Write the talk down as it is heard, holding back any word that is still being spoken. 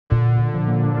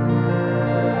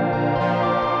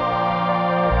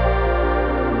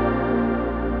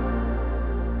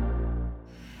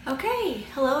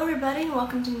everybody, and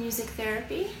welcome to Music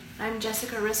Therapy. I'm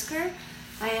Jessica Risker.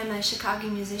 I am a Chicago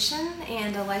musician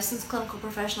and a licensed clinical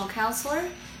professional counselor.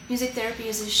 Music Therapy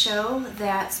is a show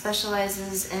that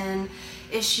specializes in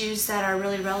issues that are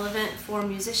really relevant for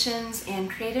musicians and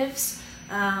creatives,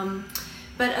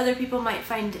 but other people might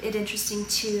find it interesting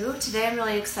too. Today I'm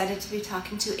really excited to be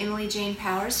talking to Emily Jane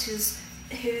Powers, whose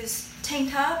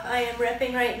tank top I am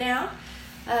repping right now.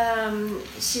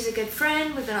 She's a good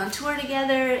friend. We've been on tour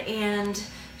together, and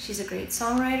she's a great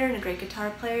songwriter and a great guitar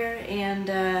player. And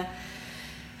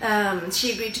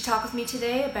she agreed to talk with me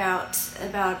today about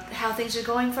how things are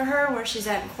going for her, where she's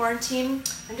at in quarantine.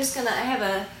 I have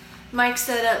a mic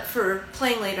set up for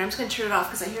playing later. I'm just gonna turn it off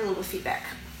because I hear a little feedback.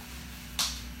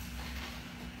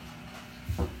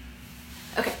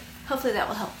 Okay, hopefully that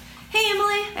will help. Hey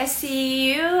Emily, I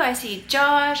see you. I see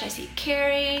Josh. I see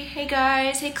Carrie. Hey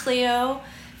guys. Hey Cleo.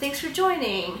 Thanks for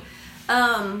joining.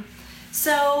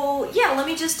 So yeah, let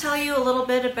me just tell you a little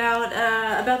bit about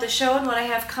the show and what I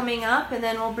have coming up, and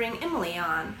then we'll bring Emily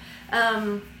on.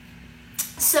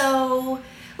 So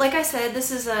like I said, this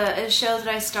is a show that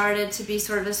I started to be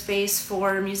sort of a space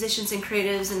for musicians and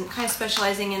creatives, and kind of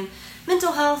specializing in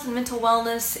mental health and mental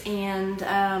wellness, and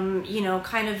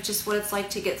kind of just what it's like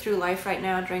to get through life right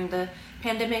now during the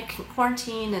pandemic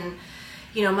quarantine. And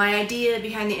my idea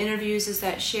behind the interviews is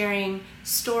that sharing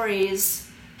stories.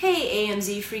 Hey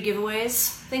AMZ free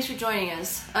giveaways, thanks for joining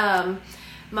us.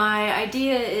 My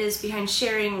idea is behind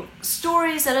sharing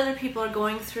stories that other people are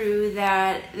going through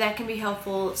that can be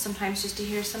helpful sometimes, just to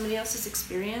hear somebody else's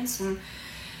experience and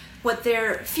what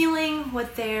they're feeling,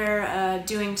 what they're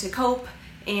doing to cope,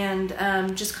 and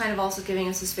just kind of also giving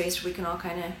us a space where we can all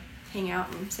kind of hang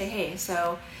out and say hey.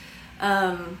 So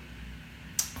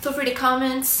feel free to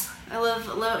comment. I love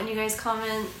when you guys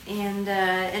comment and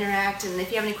interact, and if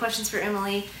you have any questions for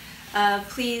Emily,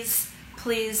 please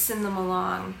send them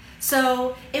along.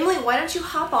 So Emily, why don't you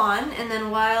hop on, and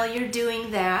then while you're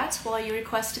doing that, while you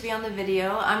request to be on the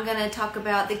video, I'm going to talk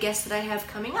about the guests that I have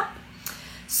coming up.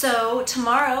 So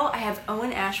tomorrow I have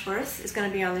Owen Ashworth is going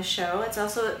to be on the show. It's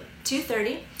also at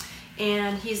 2:30,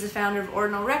 and he's the founder of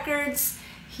Ordinal Records.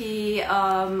 He he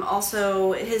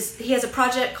has a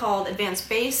project called Advanced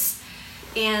Bass,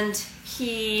 and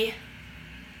he,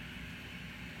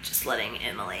 just letting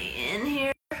Emily in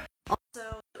here,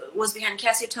 also was behind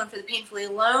Cassiotone for the Painfully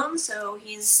Alone. So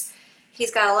he's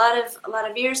got a lot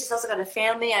of years. He's also got a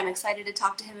family. I'm excited to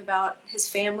talk to him about his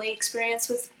family experience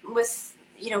with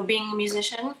being a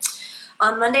musician.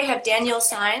 On Monday I have Danielle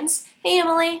Signs. Hey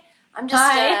Emily, I'm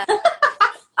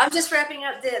just wrapping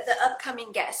up the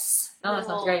upcoming guests. Oh, that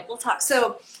sounds great. We'll talk.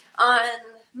 So on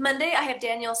Monday I have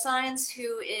Danielle Signs,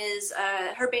 who is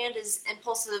her band is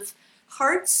Impulsive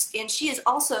Hearts, and she is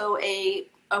also a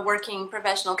working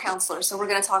professional counselor. So we're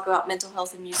going to talk about mental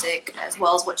health and music, as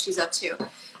well as what she's up to.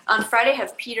 On Friday I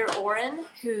have Peter Oren,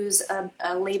 who's a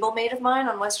label mate of mine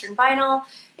on Western Vinyl,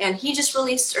 and he's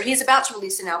about to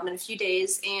release an album in a few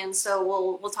days, and so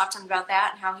we'll talk to him about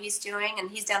that and how he's doing, and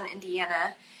he's down in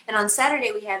Indiana. And on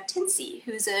Saturday we have Tinsy,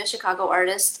 who's a Chicago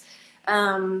artist,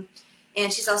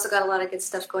 and she's also got a lot of good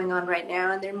stuff going on right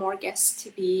now, and there are more guests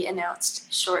to be announced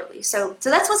shortly. So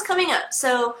that's what's coming up.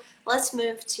 So let's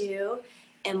move to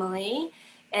Emily.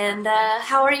 And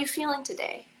how are you feeling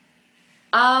today?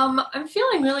 I'm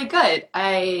feeling really good.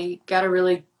 I got a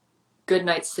really good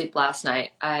night's sleep last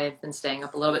night. I've been staying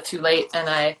up a little bit too late, and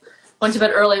I went to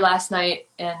bed early last night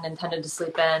and intended to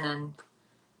sleep in, and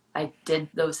I did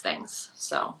those things.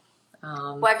 So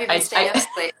Why have you been staying up so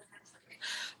late?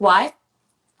 Why?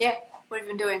 Yeah, what have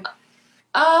you been doing?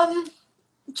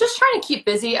 Just trying to keep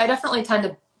busy. I definitely tend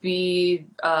to be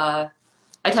I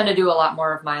tend to do a lot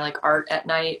more of my art at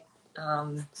night,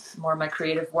 more of my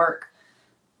creative work.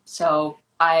 So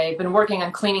I've been working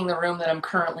on cleaning the room that I'm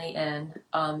currently in,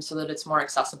 so that it's more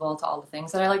accessible to all the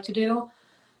things that I like to do.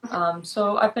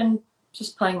 So I've been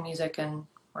just playing music and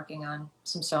working on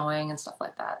some sewing and stuff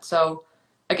like that. So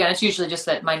again, it's usually just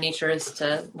that my nature is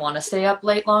to want to stay up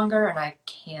late longer, and I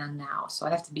can now. So I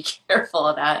have to be careful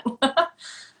of that.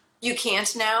 You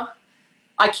can't now?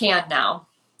 I can now.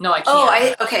 No, I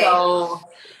can't. Oh, okay. So,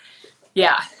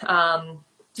 yeah.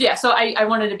 So I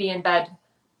wanted to be in bed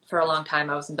for a long time.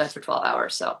 I was in bed for 12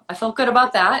 hours. So I felt good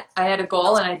about that. I had a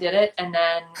goal and I did it. And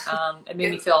then it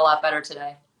made me feel a lot better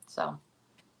today. So.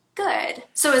 Good.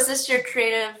 So is this your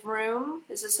creative room?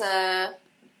 Is this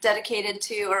dedicated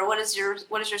to, or what is your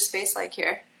space like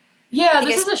here? Yeah,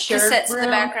 this is a shared cassettes room. In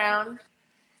the background.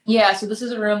 Yeah, so this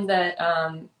is a room that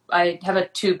I have a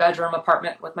 2-bedroom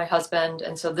apartment with my husband,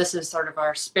 and so this is sort of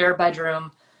our spare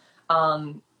bedroom,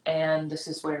 and this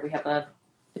is where we have a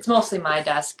it's mostly my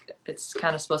desk. It's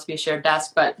kind of supposed to be a shared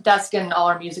desk, but desk and all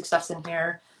our music stuff's in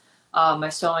here. My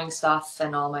sewing stuff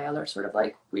and all my other sort of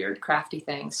like weird crafty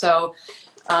things. So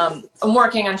I'm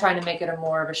working on trying to make it a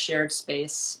more of a shared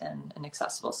space and an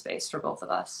accessible space for both of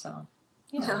us. So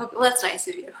yeah, Well, that's nice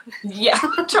of you. yeah,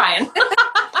 trying.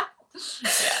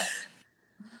 Yeah.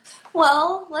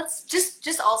 Well, let's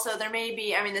just also there may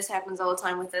be, I mean, this happens all the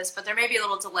time with this, but there may be a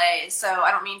little delay. So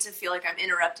I don't mean to feel like I'm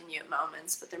interrupting you at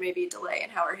moments, but there may be a delay in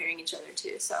how we're hearing each other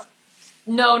too. So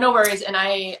No, no worries. And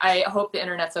I hope the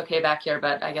internet's okay back here,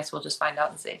 but I guess we'll just find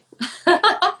out and see.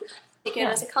 take it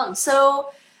as it comes.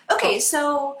 So okay,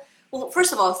 so well,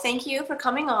 first of all, thank you for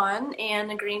coming on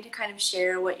and agreeing to kind of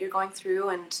share what you're going through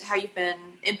and how you've been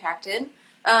impacted.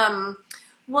 Um,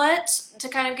 what to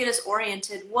kind of get us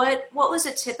oriented? What was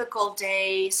a typical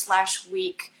day slash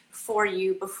week for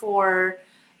you before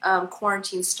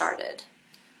quarantine started?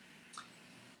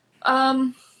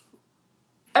 Um,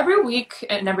 every week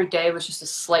and every day was just a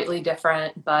slightly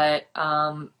different, but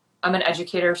I'm an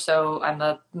educator, so I'm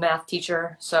a math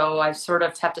teacher, so I sort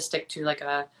of have to stick to like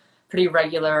a pretty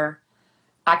regular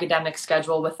academic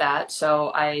schedule with that.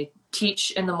 So I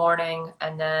teach in the morning,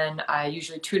 and then I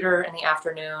usually tutor in the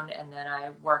afternoon, and then I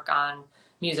work on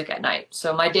music at night.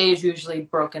 So my day is usually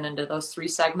broken into those three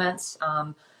segments.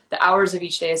 The hours of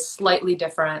each day is slightly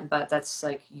different, but that's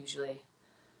like usually,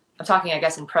 I'm talking, I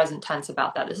guess, in present tense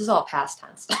about that. This is all past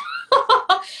tense.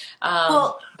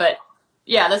 Well, But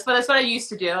yeah, that's what I used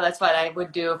to do. That's what I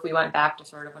would do if we went back to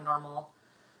sort of a normal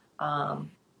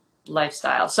um,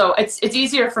 lifestyle. So it's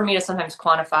easier for me to sometimes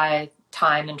quantify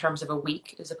time in terms of a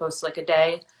week as opposed to like a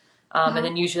day. And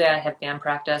then usually I have band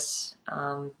practice.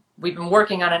 We've been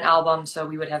working on an album, so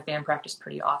we would have band practice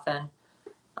pretty often.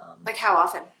 like how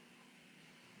often?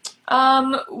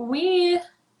 We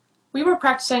were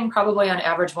practicing probably on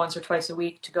average once or twice a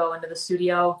week to go into the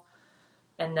studio.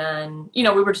 And then,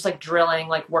 we were just like drilling,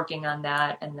 like working on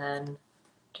that, and then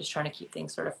just trying to keep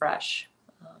things sort of fresh.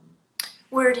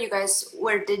 Where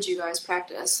did you guys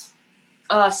practice?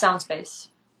 Soundspace.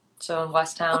 So in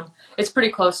Westtown, it's pretty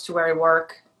close to where I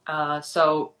work. And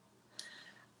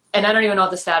I don't even know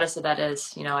what the status of that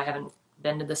is. I haven't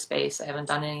been to the space. I haven't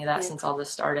done any of that Yeah. since all this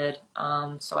started.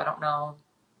 So I don't know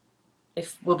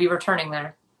if we'll be returning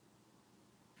there.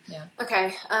 Yeah.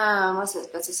 Okay.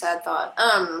 That's a sad thought.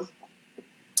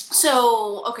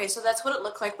 So that's what it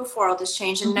looked like before all this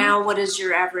change, and now what does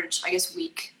your average, I guess,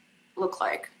 week look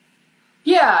like?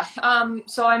 Yeah.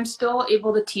 So I'm still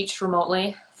able to teach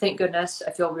remotely. Thank goodness.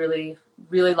 I feel really,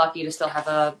 really lucky to still have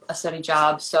a steady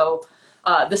job. So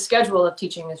the schedule of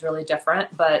teaching is really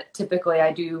different, but typically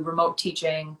I do remote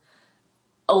teaching,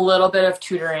 a little bit of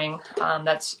tutoring.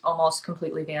 That's almost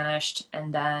completely vanished.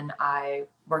 And then I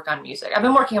work on music. I've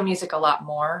been working on music a lot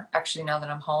more, actually, now that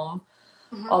I'm home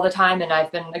all the time. And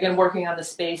I've been, again, working on the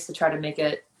space to try to make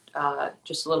it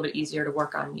just a little bit easier to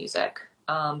work on music.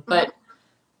 But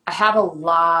I have a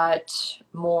lot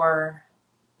more.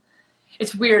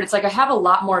 It's weird. It's like I have a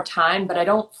lot more time, but I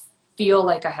don't feel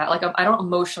like I don't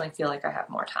emotionally feel like I have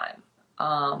more time.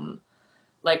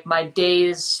 Like my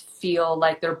days feel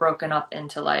like they're broken up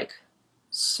into like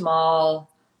small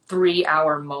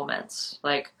 3-hour moments.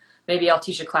 Like maybe I'll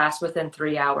teach a class within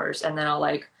 3 hours, and then I'll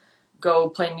like go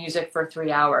play music for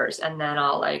 3 hours, and then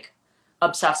I'll like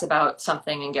obsess about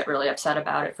something and get really upset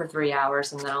about it for 3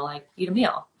 hours, and then I'll like eat a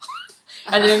meal.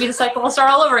 And then maybe the cycle will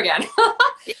start all over again.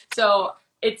 So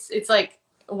it's like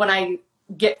when I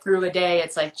get through a day,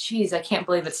 it's like, geez, I can't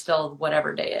believe it's still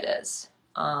whatever day it is.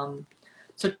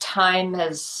 So time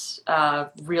has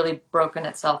really broken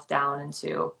itself down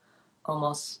into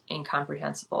almost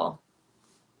incomprehensible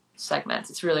segments.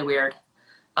 It's really weird.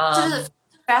 So does it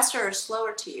feel faster or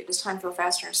slower to you? Does time feel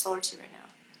faster or slower to you right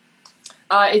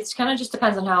now? It's kind of just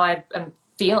depends on how I'm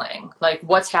feeling, like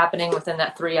what's happening within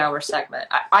that 3-hour segment.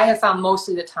 I have found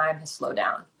mostly the time has slowed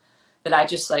down. That I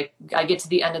just like, I get to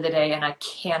the end of the day and I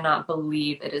cannot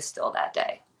believe it is still that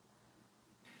day.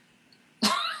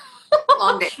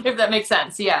 Long day. If that makes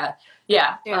sense. Yeah.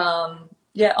 Yeah. Yeah.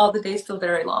 Yeah, all the days feel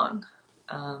very long.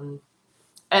 And,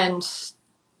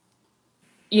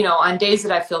 on days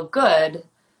that I feel good,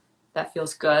 that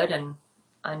feels good. And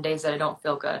on days that I don't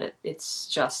feel good, it's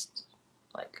just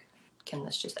like, can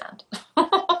this just end?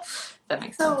 That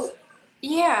makes sense. So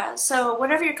yeah, so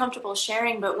whatever you're comfortable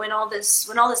sharing, but when all this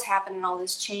happened and all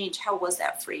this changed, how was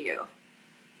that for you?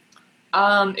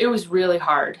 It was really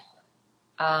hard.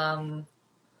 Um,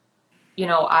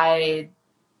 I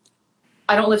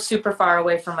don't live super far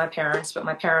away from my parents, but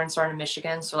my parents are in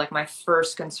Michigan, so like my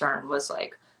first concern was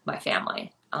like my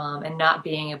family, and not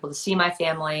being able to see my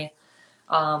family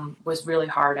was really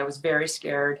hard. I was very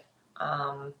scared.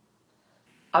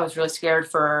 I was really scared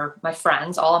for my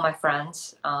friends, all of my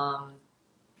friends.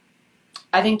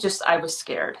 I think just I was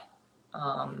scared.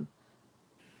 Um,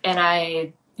 and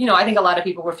I think a lot of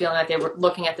people were feeling like they were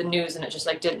looking at the news and it just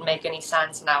like didn't make any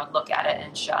sense. And I would look at it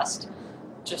and just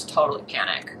totally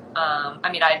panic. I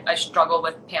mean, I struggle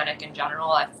with panic in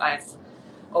general. I've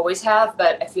always have,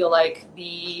 but I feel like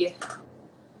the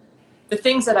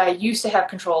things that I used to have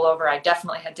control over, I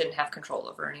definitely didn't have control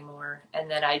over anymore. And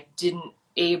then I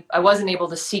wasn't able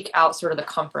to seek out sort of the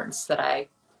comforts that I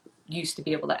used to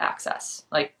be able to access.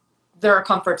 Like there are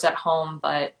comforts at home,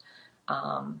 but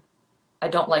um, I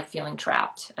don't like feeling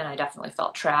trapped, and I definitely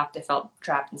felt trapped. I felt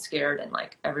trapped and scared, and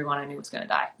like everyone I knew was going to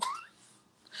die.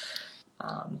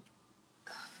 Um,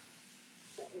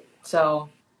 so,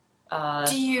 uh,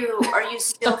 Are you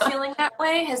still feeling that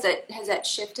way? Has that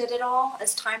shifted at all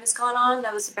as time has gone on?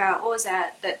 That was about, what was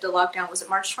that the lockdown, was it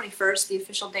March 21st, the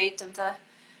official date of the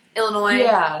Illinois?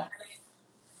 yeah,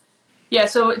 yeah.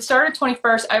 So it started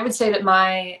 21st. I would say that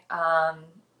my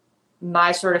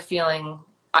sort of feeling,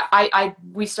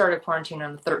 we started quarantine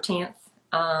on the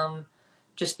 13th,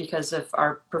 just because of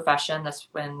our profession. That's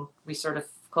when we sort of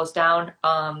closed down.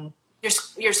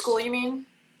 Your school, you mean?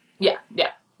 Yeah,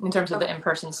 yeah. In terms of the Okay.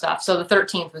 in-person stuff. So the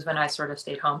 13th was when I sort of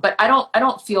stayed home. But I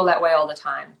don't feel that way all the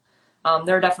time.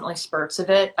 There are definitely spurts of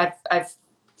it.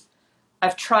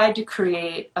 I've tried to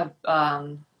create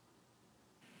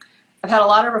I've had a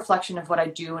lot of reflection of what I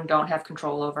do and don't have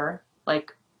control over.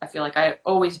 Like I feel like I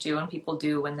always do, and people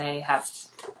do when they have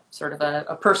sort of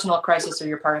a personal crisis or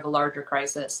you're part of a larger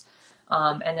crisis.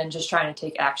 And then just trying to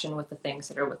take action with the things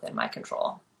that are within my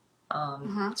control.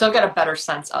 Mm-hmm. So I've got a better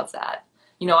sense of that.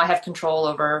 I have control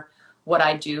over what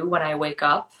I do when I wake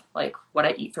up, like what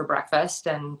I eat for breakfast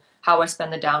and how I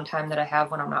spend the downtime that I have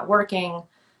when I'm not working.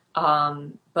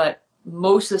 But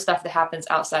most of the stuff that happens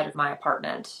outside of my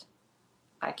apartment,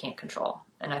 I can't control.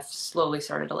 And I've slowly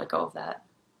started to let go of that.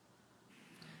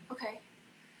 Okay.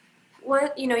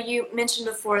 You mentioned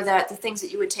before that the things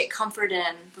that you would take comfort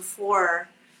in before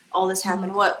all this happened.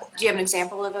 Mm-hmm. What, do you have an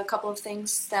example of a couple of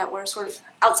things that were sort of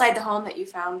outside the home that you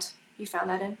found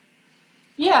that in?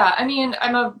 Yeah, I mean,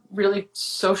 I'm a really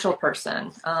social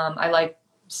person. I like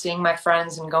seeing my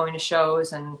friends and going to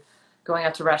shows and going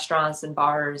out to restaurants and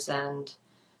bars and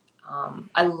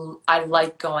I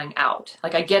like going out.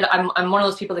 Like I'm one of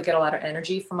those people that get a lot of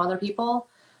energy from other people.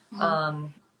 Mm-hmm.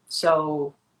 Um,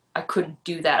 so I couldn't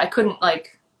do that. I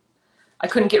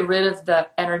couldn't get rid of the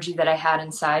energy that I had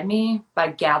inside me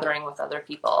by gathering with other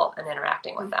people and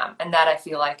interacting with them. And that I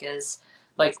feel like is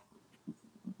like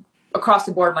across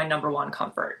the board my number one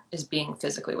comfort is being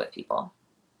physically with people.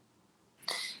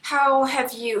 How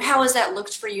has that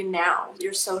looked for you now,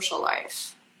 your social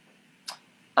life?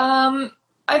 Um,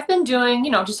 I've been doing,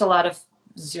 just a lot of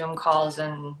Zoom calls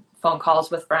and phone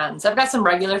calls with friends. I've got some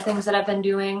regular things that I've been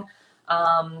doing.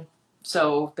 Um,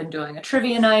 so I've been doing a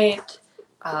trivia night.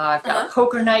 I've got a Uh-huh.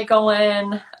 poker night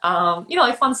going.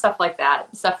 Like fun stuff like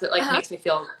that. Stuff that like Uh-huh. makes me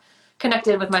feel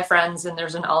connected with my friends, and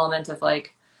there's an element of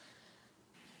like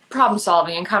problem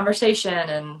solving and conversation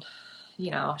and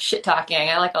shit talking.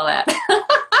 I like all that.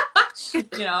 you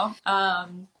know.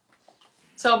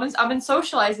 So I've been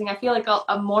socializing. I feel like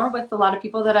I'm more with a lot of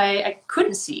people that I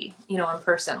couldn't see, in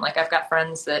person. Like I've got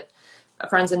friends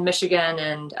in Michigan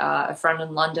and a friend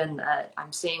in London that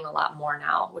I'm seeing a lot more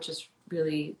now, which is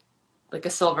really like a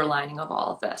silver lining of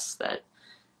all of this that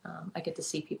I get to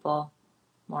see people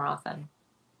more often.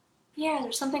 Yeah,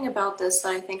 there's something about this that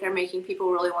I think are making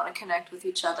people really want to connect with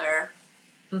each other.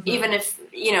 Hmm. Even if,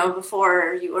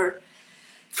 before you were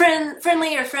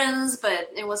friendly or friends, but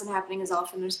it wasn't happening as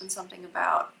often. There's been something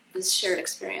about this shared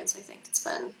experience, I think, that's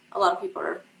been a lot of people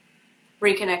are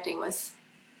reconnecting with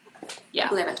Yeah.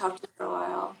 people they haven't talked to for a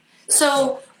while.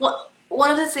 So,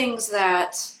 one of the things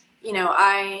that,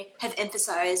 I have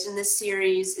emphasized in this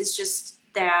series is just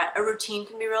that a routine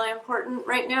can be really important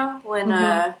right now when,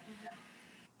 Hmm.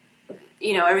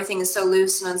 everything is so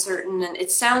loose and uncertain. And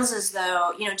it sounds as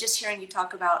though, just hearing you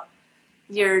talk about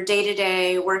your day to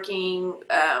day working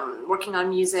on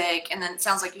music, and then it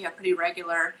sounds like you have pretty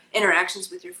regular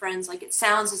interactions with your friends. Like it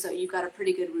sounds as though you've got a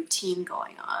pretty good routine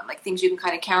going on, like things you can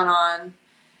kind of count on.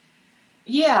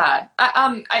 Yeah.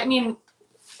 I mean,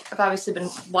 I've obviously been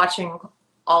watching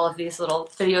all of these little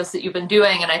videos that you've been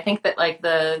doing, and I think that like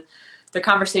the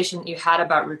conversation that you had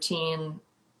about routine,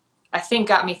 I think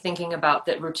got me thinking about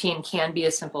that routine can be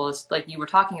as simple as like you were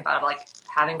talking about, like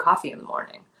having coffee in the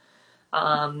morning.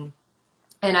 Um,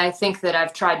 and I think that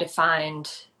I've tried to find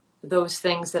those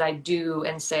things that I do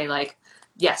and say like,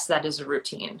 yes, that is a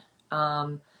routine.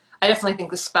 Um, I definitely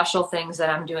think the special things that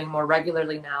I'm doing more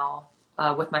regularly now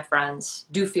with my friends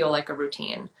do feel like a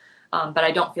routine. But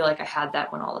I don't feel like I had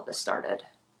that when all of this started.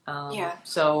 Yeah.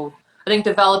 So I think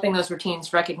developing those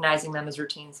routines, recognizing them as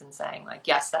routines, and saying like,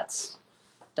 yes, that's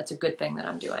a good thing that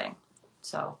I'm doing.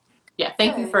 So yeah,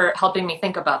 thank you Good. for helping me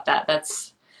think about that.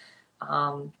 That's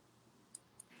um,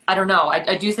 I don't know.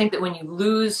 I do think that when you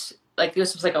lose, like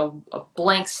this was like a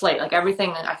blank slate, like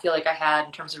everything that I feel like I had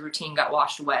in terms of routine got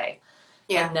washed away.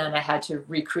 Yeah. And then I had to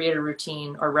recreate a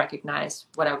routine or recognize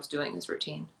what I was doing as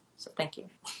routine. So thank you.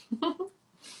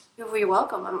 You're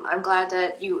welcome. I'm glad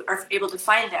that you are able to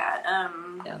find that.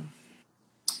 Yeah.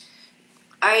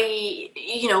 I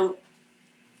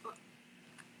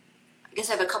guess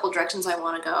I have a couple directions I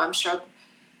want to go. I'm sure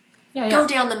Yeah, go yeah.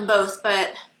 down them both,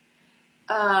 but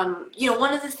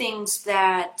one of the things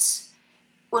that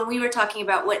when we were talking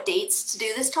about what dates to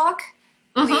do this talk,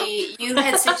 Mm-hmm. you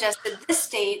had suggested this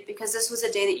date because this was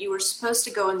a day that you were supposed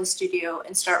to go in the studio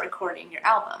and start recording your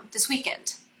album this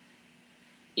weekend.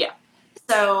 Yeah.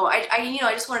 So I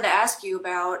just wanted to ask you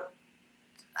about,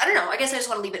 I don't know, I guess I just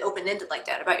want to leave it open ended like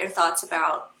that, about your thoughts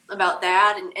about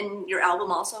that and your album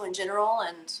also in general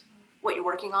and what you're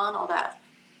working on, all that.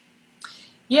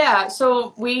 Yeah.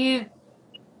 So we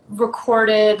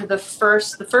recorded the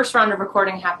first round of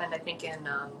recording happened I think in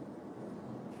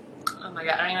oh my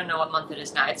god, I don't even know what month it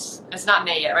is now. It's not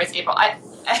May yet, right? It's April. I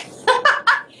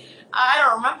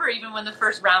don't remember even when the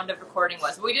first round of recording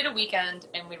was. But we did a weekend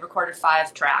and we recorded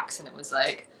 5 tracks, and it was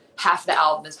like half the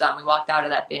album is done. We walked out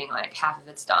of that being like half of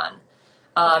it's done.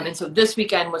 Okay. And so this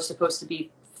weekend was supposed to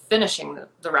be finishing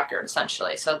the record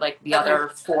essentially. So like the Okay. other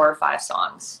 4 or 5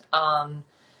 songs.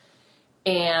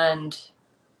 And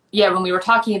yeah, when we were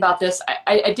talking about this,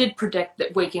 I did predict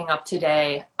that waking up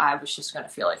today, I was just going to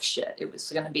feel like shit. It was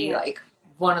going to be Yeah. like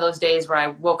one of those days where I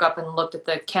woke up and looked at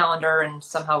the calendar and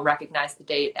somehow recognized the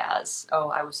date as, oh,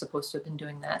 I was supposed to have been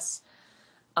doing this.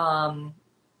 Um,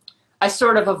 I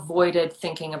sort of avoided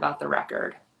thinking about the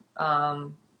record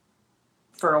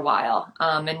for a while.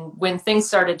 And when things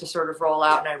started to sort of roll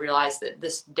out and I realized that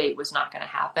this date was not going to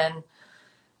happen,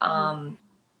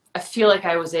 I feel like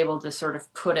I was able to sort of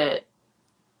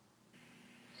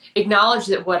acknowledge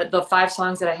that what the 5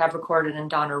 songs that I have recorded and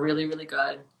done are really, really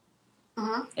good.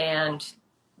 Mm-hmm. And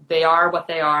they are what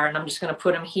they are, and I'm just going to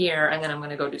put them here, and then I'm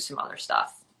going to go do some other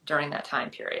stuff during that time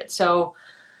period. So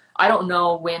I don't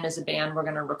know when as a band we're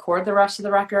going to record the rest of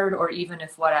the record, or even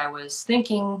if what I was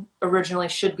thinking originally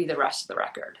should be the rest of the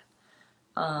record.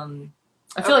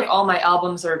 I feel like all my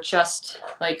albums are just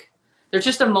like, they're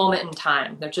just a moment in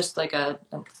time. They're just like an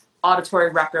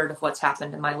auditory record of what's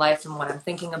happened in my life and what I'm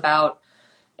thinking about.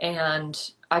 And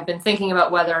I've been thinking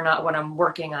about whether or not what I'm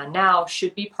working on now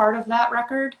should be part of that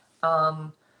record,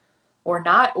 or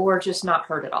not, or just not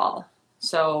heard at all.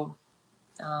 So,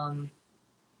 I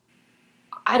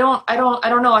don't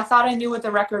know. I thought I knew what the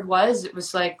record was. It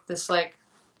was like this, like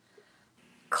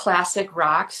classic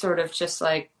rock, sort of just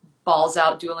like balls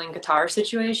out dueling guitar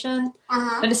situation,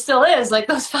 Mm-hmm. and it still is. Like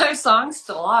those 5 songs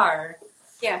still are.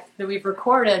 Yeah. That we've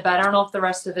recorded, but I don't know if the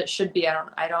rest of it should be.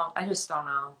 I just don't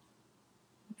know.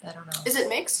 I don't know. Is it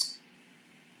mixed?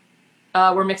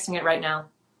 We're mixing it right now.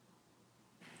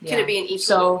 Could it be an EP?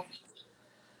 So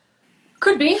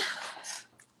could be.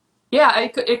 Yeah,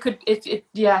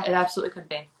 yeah, it absolutely could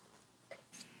be.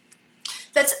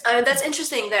 That's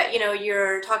interesting that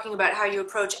you're talking about how you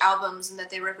approach albums and that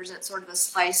they represent sort of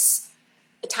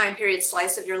a time period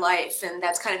slice of your life, and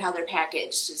that's kind of how they're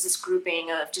packaged. Is this grouping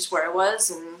of just where I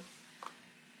was, and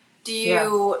do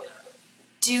you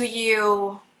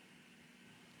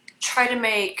try to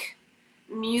make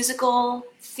musical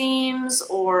themes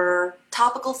or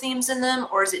topical themes in them,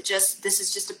 or is it just this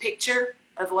is just a picture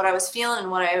of what I was feeling and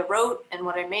what I wrote and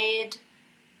what I made?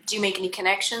 Do you make any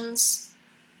connections?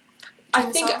 I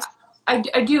think I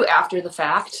do after the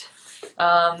fact.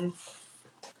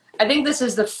 I think this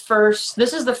is the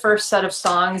first set of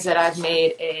songs that I've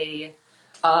made a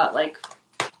like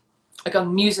a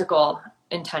musical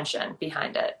intention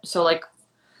behind it. So like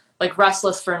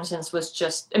Restless, for instance, was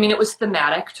just, I mean, it was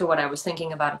thematic to what I was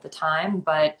thinking about at the time,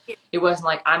 but it wasn't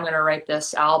like I'm going to write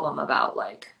this album about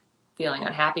like feeling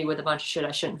unhappy with a bunch of shit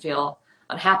I shouldn't feel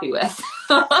unhappy with.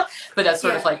 But that's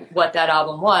sort of like what that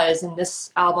album was. And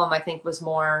this album, I think, was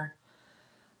more,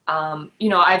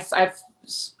 I've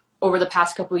over the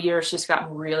past couple of years just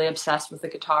gotten really obsessed with the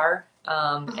guitar.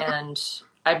 And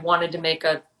I wanted to make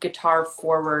a guitar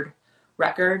forward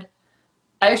record.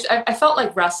 I felt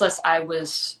like Restless, I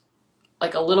was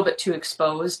like a little bit too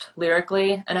exposed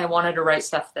lyrically, and I wanted to write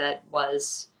stuff that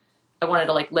I wanted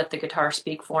to like let the guitar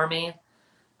speak for me.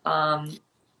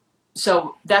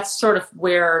 So that's sort of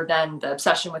where then the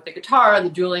obsession with the guitar, the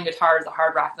dueling guitars, the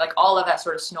hard rock, like all of that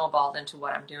sort of snowballed into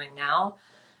what I'm doing now.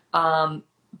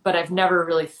 but I've never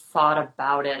really thought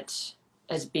about it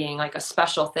as being like a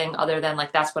special thing other than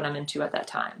like that's what I'm into at that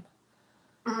time.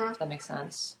 Hmm. Does that make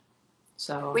sense?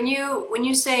 So When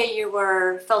you say you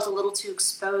were felt a little too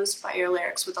exposed by your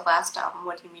lyrics with the last album,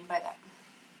 what do you mean by that?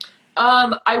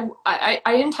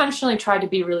 I intentionally tried to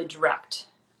be really direct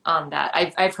on that.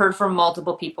 I've heard from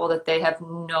multiple people that they have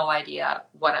no idea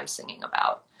what I'm singing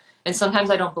about. And sometimes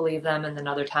I don't believe them, and then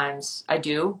other times I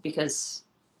do because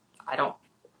I don't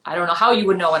I don't know how you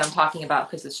would know what I'm talking about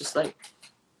because it's just like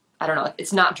I don't know,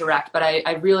 it's not direct, but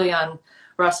I really on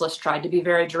Restless tried to be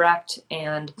very direct,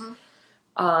 and Hmm.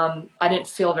 I didn't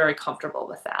feel very comfortable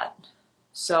with that.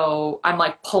 So I'm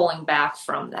like pulling back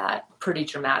from that pretty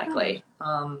dramatically.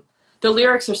 The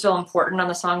lyrics are still important on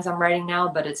the songs I'm writing now,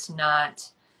 but it's not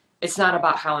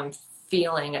about how I'm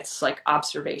feeling. It's like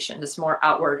observation. It's more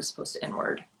outward as opposed to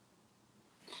inward.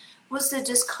 Was the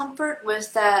discomfort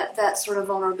with that sort of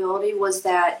vulnerability, was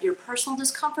that your personal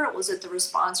discomfort? Was it the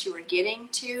response you were getting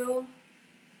to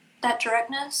that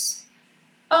directness?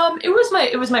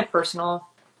 It was my personal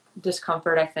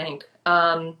discomfort, I think.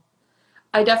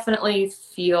 I definitely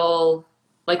feel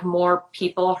like more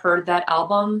people heard that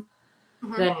album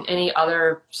Hmm. than any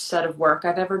other set of work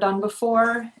I've ever done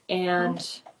before.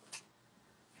 And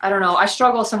I don't know, I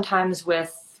struggle sometimes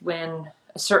with when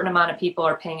a certain amount of people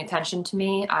are paying attention to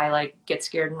me, I like get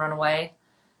scared and run away.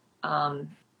 Um,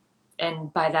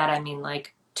 and by that I mean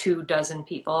like 2 dozen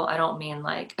people. I don't mean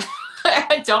like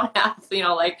I don't have,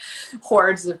 like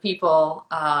hordes of people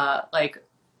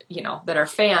that are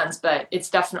fans, but it's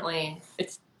definitely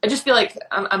it's I just feel like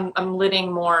I'm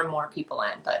letting more and more people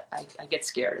in, but I get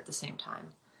scared at the same time.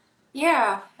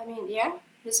 Yeah, I mean, yeah,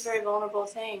 it's a very vulnerable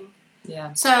thing.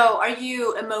 Yeah. So, are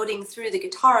you emoting through the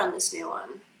guitar on this new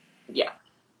one? Yeah,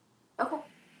 Okay.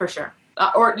 for sure.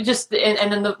 Or just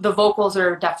and then the vocals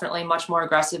are definitely much more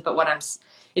aggressive, but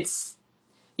it's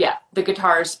yeah, the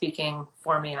guitar is speaking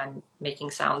for me. I'm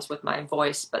making sounds with my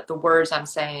voice, but the words I'm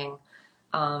saying,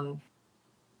 um,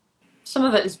 some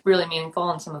of it is really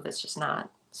meaningful and some of it's just not.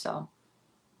 So,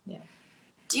 yeah.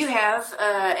 Do you have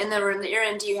in the room that you're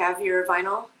in? Do you have your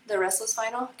vinyl, the Restless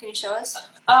vinyl? Can you show us?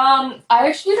 I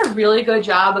actually did a really good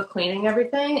job of cleaning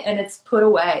everything, and it's put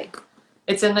away.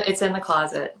 It's in the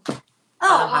closet on a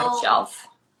Oh high well, shelf.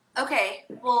 okay.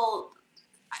 Well,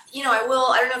 I will.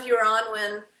 I don't know if you were on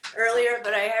when earlier,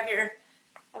 but I have your.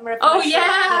 I'm gonna put Oh my shirt.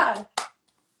 yeah,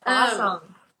 Um.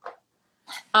 awesome.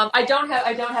 I don't have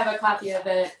a copy of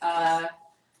it.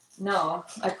 No,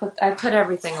 I put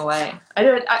everything away.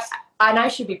 And I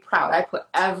should be proud. I put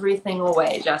everything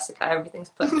away, Jessica. Everything's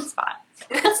put in its spot.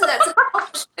 That's an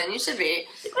accomplishment. You should be.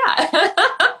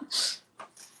 Yeah.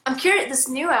 I'm curious. This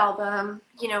new album.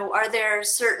 Are there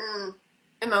certain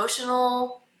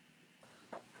emotional,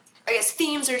 I guess,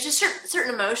 themes or just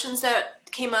certain emotions that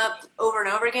came up over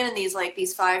and over again in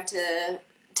these 5 to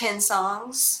 10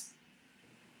 songs?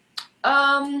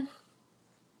 um,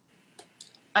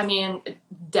 I mean,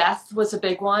 death was a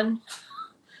big one.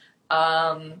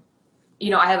 Um,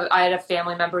 I had a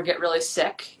family member get really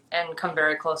sick and come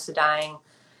very close to dying,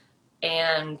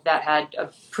 and that had a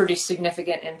pretty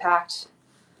significant impact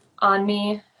on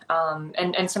me,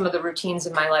 and some of the routines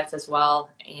in my life as well.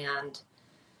 And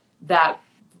that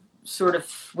sort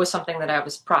of was something that I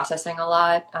was processing a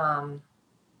lot.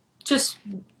 Just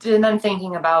and then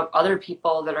thinking about other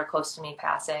people that are close to me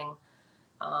passing.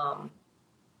 Um,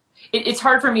 it's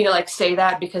hard for me to like say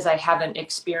that because I haven't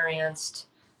experienced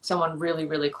someone really,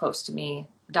 really close to me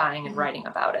dying and Mhm. writing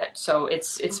about it. So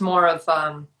it's more of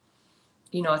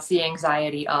it's the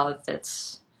anxiety of,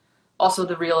 it's also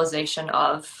the realization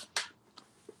of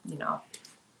you know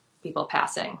people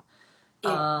passing,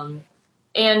 Yeah.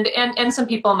 and some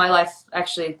people in my life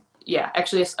actually, yeah,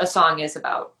 actually a song is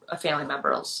about a family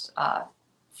member's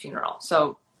funeral.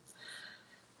 So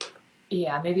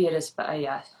yeah, maybe it is, but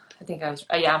yeah, I think I was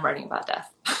yeah, I'm writing about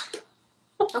death.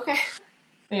 Okay.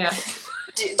 Yeah.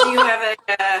 Do you have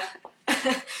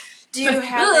do you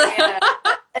have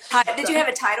did you have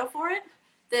a title for it?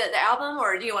 The album,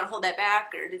 or do you want to hold that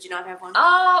back, or did you not have one?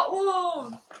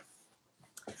 Ooh.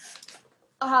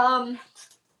 Um,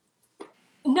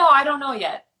 no, I don't know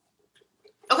yet.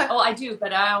 Okay. Oh, I do,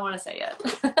 but I don't want to say it.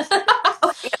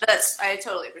 Okay, yeah, I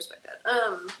totally respect that.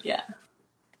 Yeah.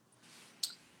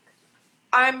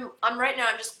 I'm right now.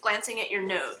 I'm just glancing at your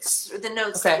notes, or the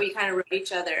notes that Okay. we kind of wrote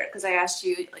each other, because I asked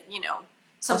you,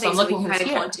 some Also, I'm things that we looking can who's kind of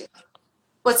go here. into.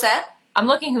 What's that? I'm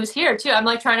looking who's here too. I'm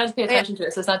like trying not to pay Oh, yeah. attention to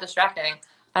it, so it's not distracting.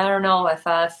 I don't know if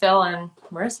Phil and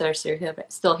Marissa are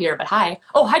still here, but hi.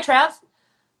 Oh, hi, Trav.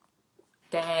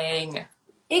 Dang.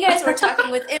 Hey guys, we're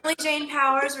talking with Emily Jane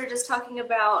Powers. We're just talking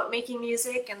about making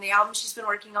music and the album she's been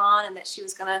working on, and that she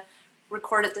was gonna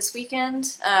record it this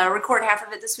weekend. Record half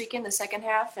of it this weekend, the second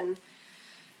half, and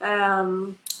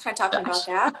kind of talking about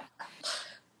that.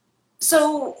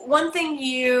 So one thing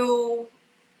you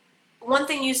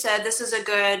said, this is a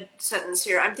good sentence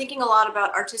here. I'm thinking a lot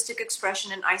about artistic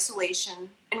expression in isolation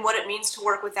and what it means to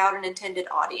work without an intended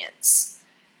audience.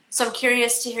 So I'm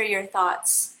curious to hear your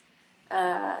thoughts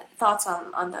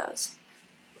on those.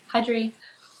 Hi, Dre.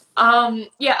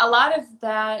 Yeah, a lot of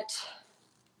that.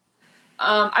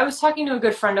 I was talking to a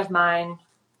good friend of mine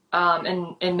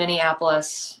in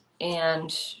Minneapolis,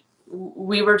 and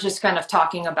we were just kind of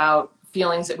talking about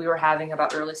feelings that we were having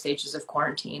about early stages of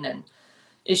quarantine and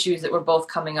issues that were both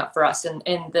coming up for us, and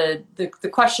the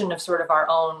question of sort of our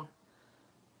own,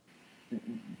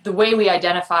 the way we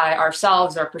identify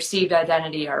ourselves, our perceived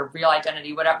identity, our real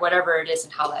identity, whatever it is,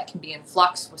 and how that can be in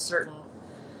flux with certain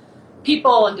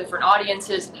people and different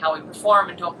audiences, and how we perform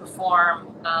and don't perform.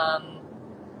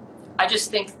 I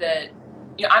just think that,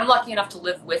 I'm lucky enough to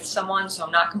live with someone, so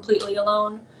I'm not completely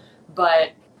alone,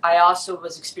 but I also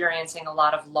was experiencing a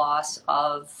lot of loss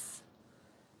of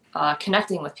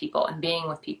connecting with people and being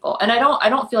with people. And I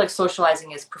don't feel like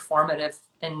socializing is performative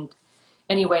in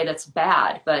any way that's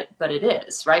bad, but it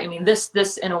is, right? I mean, this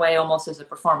in a way almost is a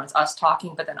performance, us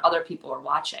talking, but then other people are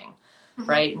watching, mm-hmm.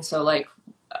 right? And so, like,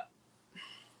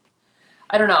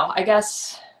 I don't know, I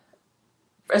guess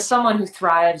as someone who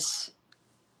thrives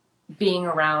being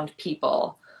around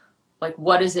people, like,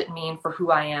 what does it mean for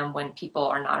who I am when people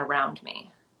are not around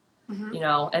me? Mm-hmm.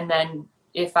 And then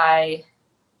if I'm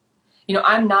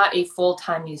not a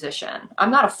full-time musician.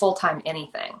 I'm not a full-time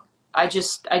anything. I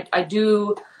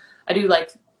do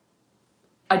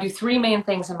three main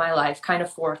things in my life, kind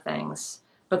of four things,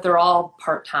 but they're all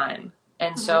part-time.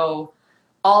 And mm-hmm. so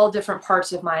all different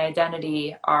parts of my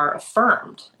identity are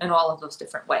affirmed in all of those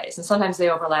different ways. And sometimes they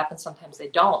overlap and sometimes they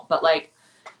don't. But, like,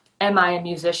 am I a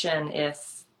musician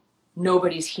if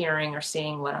nobody's hearing or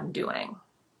seeing what I'm doing?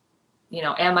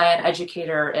 Am I an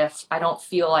educator if I don't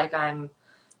feel like I'm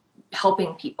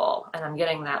helping people and I'm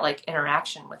getting that, like,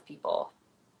 interaction with people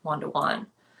one-to-one?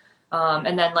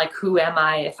 And then, like, who am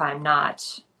I if I'm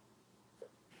not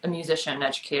a musician,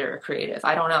 educator, or creative?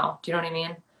 I don't know. Do you know what I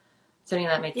mean? Does any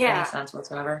of that make any sense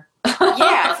whatsoever? Yeah,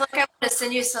 I feel like I want to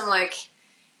send you some, like,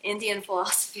 Indian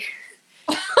philosophy.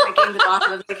 Like, in the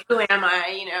bottom of, like, who am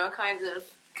I?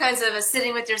 Kinds of a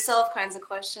sitting with yourself kinds of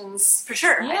questions. For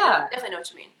sure. Yeah. I definitely know what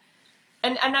you mean.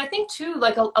 And I think, too,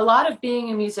 like, a lot of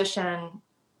being a musician,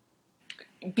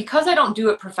 because I don't do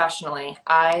it professionally,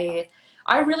 I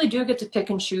really do get to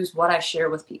pick and choose what I share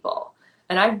with people.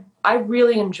 And I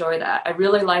really enjoy that. I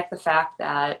really like the fact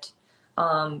that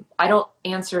I don't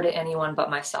answer to anyone but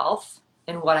myself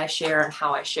in what I share and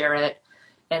how I share it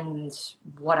and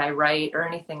what I write or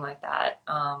anything like that.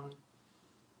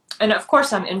 And of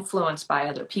course I'm influenced by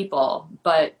other people,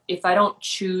 but if I don't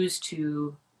choose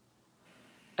to,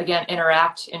 again,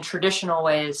 interact in traditional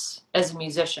ways as a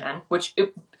musician,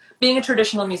 being a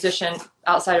traditional musician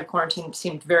outside of quarantine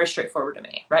seemed very straightforward to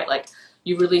me, right? Like,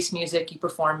 you release music, you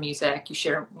perform music, you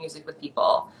share music with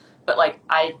people. But, like,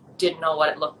 I don't know what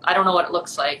it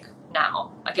looks like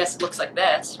now. I guess it looks like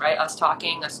this, right? Us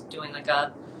talking, us doing, like,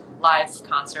 a live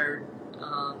concert.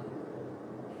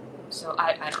 So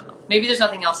I don't know. Maybe there's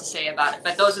nothing else to say about it,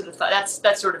 but those are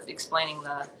that's sort of explaining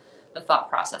the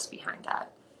thought process behind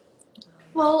that.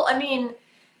 Well, I mean,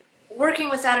 working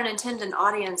without an intended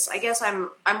audience, I guess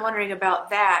I'm wondering about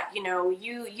that. You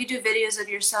do videos of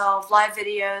yourself, live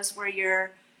videos where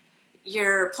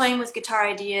you're playing with guitar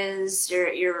ideas.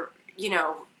 You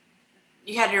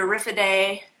had your Riff a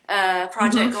Day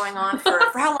project mm-hmm. going on for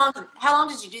how long? How long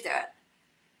did you do that?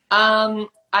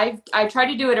 I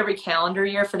tried to do it every calendar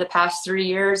year for the past 3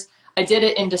 years. I did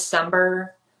it in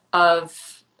December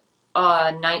of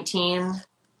 19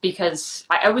 because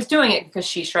I was doing it because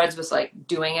She Shreds was, like,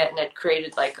 doing it, and it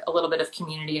created, like, a little bit of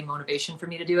community and motivation for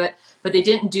me to do it. But they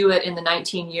didn't do it in the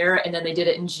 19 year, and then they did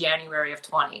it in January of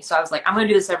 20. So I was like, I'm going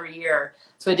to do this every year.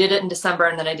 So I did it in December,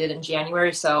 and then I did it in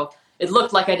January. So it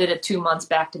looked like I did it 2 months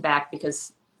back to back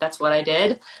because that's what I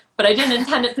did. But I didn't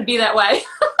intend it to be that way.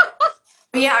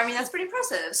 Yeah, I mean, that's pretty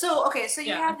impressive. So, okay, so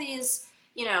you have these,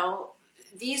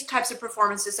 these types of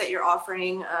performances that you're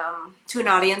offering to an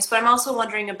audience, but I'm also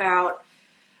wondering about,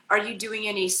 are you doing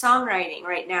any songwriting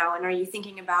right now, and are you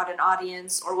thinking about an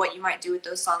audience or what you might do with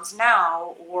those songs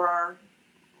now, or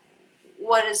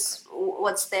what's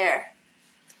there?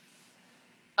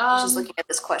 I was just looking at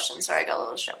this question. Sorry, I got a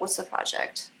little shut. What's the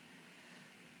project?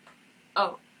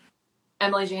 Oh,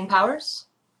 Emily Jane Powers?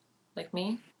 Like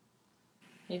me?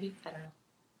 Maybe? I don't know.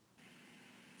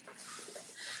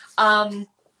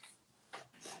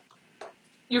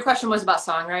 Your question was about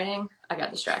songwriting. I got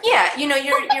distracted. Yeah,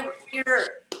 you're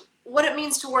what it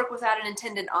means to work without an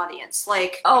intended audience.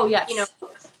 Like, Oh, you know,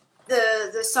 yes.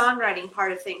 the songwriting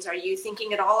part of things. Are you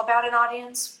thinking at all about an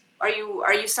audience? Are you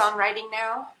songwriting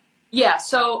now? Yeah,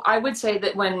 so I would say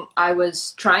that when I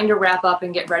was trying to wrap up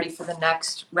and get ready for the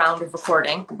next round of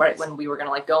recording, right when we were gonna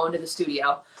like go into the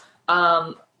studio,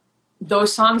 um,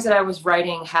 those songs that I was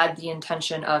writing had the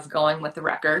intention of going with the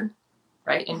record,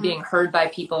 right, and Mm-hmm. being heard by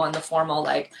people in the formal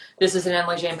like this is an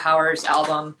Emily Jane Powers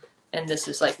album, and this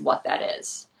is like what that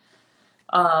is.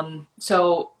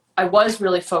 So I was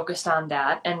really focused on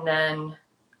that, and then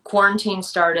quarantine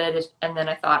started, and then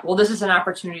I thought, well, this is an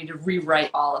opportunity to rewrite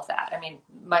all of that. I mean,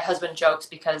 my husband jokes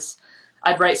because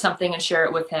I'd write something and share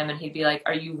it with him, and he'd be like,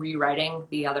 "Are you rewriting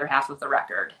the other half of the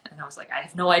record?" And I was like, "I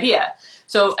have no idea."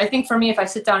 So I think for me, if I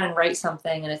sit down and write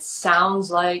something and it sounds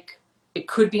like it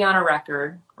could be on a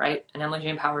record, right, an Emily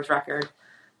Jane Powers record,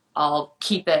 I'll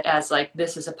keep it as like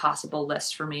this is a possible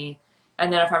list for me.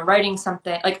 And then if I'm writing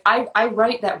something like I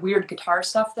write that weird guitar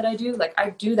stuff that I do, like I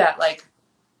do that like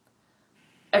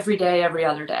every day, every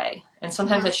other day. And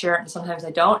sometimes I Mm-hmm. share it and sometimes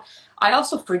I don't. I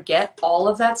also forget all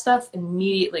of that stuff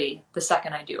immediately the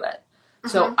second I do it.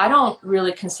 So Mm-hmm. I don't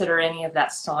really consider any of that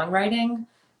songwriting.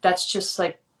 That's just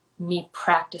like me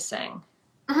practicing.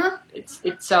 Mm-hmm.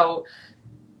 It's so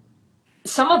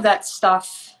some of that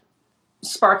stuff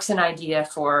sparks an idea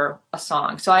for a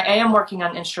song. So I am working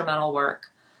on instrumental work,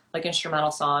 like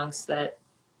instrumental songs that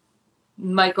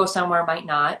might go somewhere, might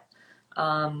not.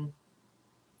 Um,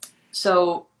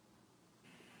 so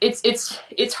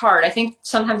it's hard. I think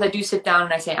sometimes I do sit down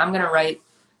and I say I'm going to write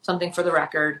something for the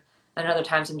record, and other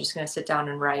times I'm just going to sit down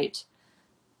and write.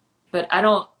 But I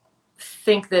don't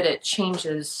think that it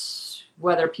changes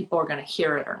whether people are going to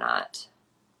hear it or not.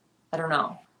 I don't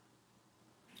know.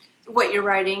 What you're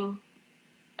writing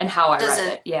And how I write doesn't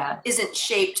it, yeah. isn't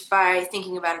shaped by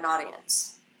thinking about an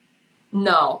audience.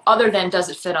 No, other than does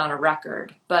it fit on a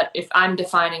record. But if I'm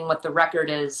defining what the record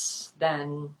is,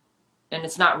 then and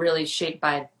it's not really shaped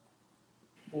by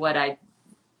what I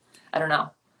don't know.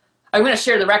 I'm going to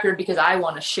share the record because I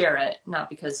want to share it, not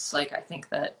because like I think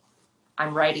that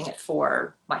I'm writing it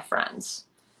for my friends.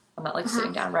 I'm not like Mm-hmm.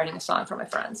 sitting down writing a song for my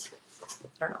friends.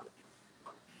 I don't know.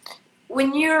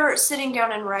 When you're sitting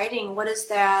down and writing, what is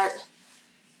that?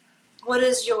 What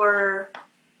is your?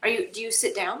 Do you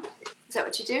sit down? Is that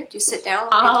what you do? Do you sit down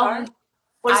with the guitar?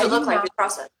 What does I it do look like? not. Your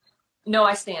process? No,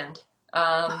 I stand.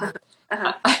 Uh-huh.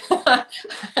 I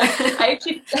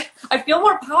actually I feel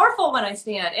more powerful when I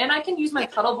stand, and I can use my Yeah.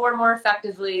 pedal board more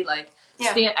effectively. Like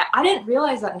Yeah. stand, I didn't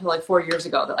realize that until like 4 years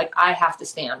ago that like I have to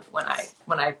stand when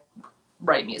I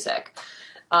write music.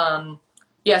 Um,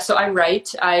 yeah, so I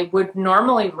write. I would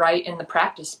normally write in the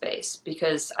practice space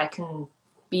because I can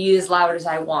be as loud as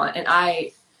I want, and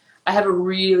I have a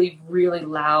really really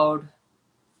loud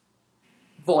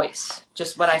voice.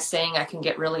 Just when I sing, I can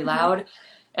get really Mm-hmm. loud,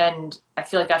 and I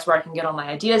feel like that's where I can get all my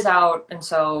ideas out. And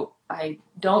so I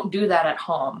don't do that at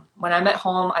home. When I'm at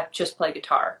home, I just play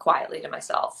guitar quietly to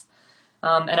myself.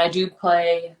 And I do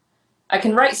play. I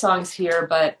can write songs here,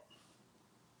 but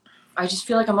I just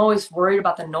feel like I'm always worried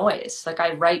about the noise. Like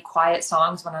I write quiet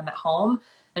songs when I'm at home,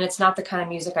 and it's not the kind of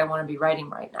music I want to be writing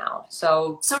right now.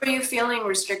 So So, are you feeling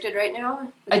restricted right now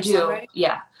with I your do, songwriting?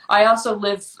 yeah. I also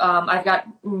live. I've got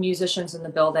musicians in the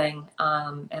building,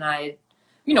 and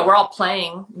we're all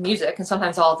playing music, and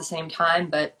sometimes all at the same time.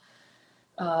 But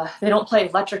they don't play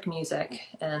electric music,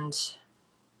 and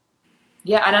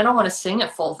yeah, and I don't want to sing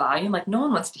at full volume. Like no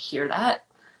one wants to hear that.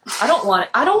 I don't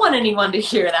want anyone to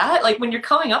hear that. Like when you're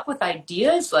coming up with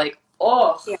ideas, like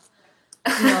oh, Yeah.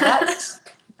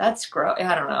 that's gross.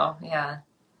 I don't know. Yeah.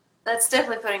 That's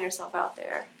definitely putting yourself out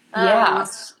there. Yeah.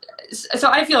 So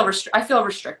I feel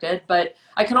restricted, but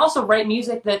I can also write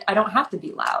music that I don't have to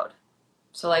be loud.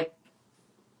 So like,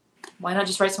 why not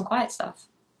just write some quiet stuff?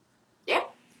 Yeah.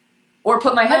 Or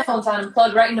put my Um, headphones on and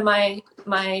plug right into my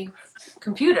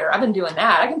computer. I've been doing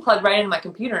that. I can plug right into my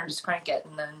computer and just crank it,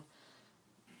 and then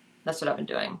that's what I've been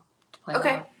doing to play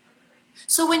okay. more.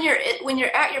 So when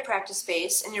you're at your practice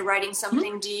space and you're writing Mhm.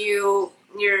 something,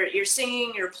 you're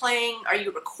singing, you're playing, are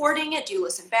you recording it? Do you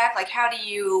listen back? Like how do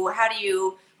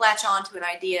you latch on to an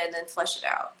idea and then flesh it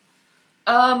out?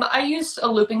 I use a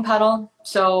looping pedal,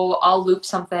 so I'll loop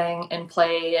something and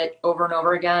play it over and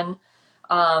over again.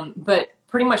 But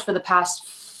pretty much for the past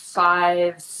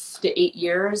 5 to 8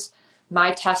 years,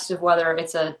 my test of whether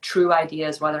it's a true idea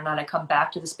is whether or not I come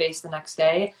back to the space the next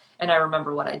day and I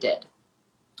remember what I did.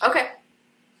 Okay.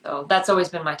 So that's always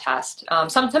been my test.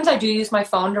 Sometimes I do use my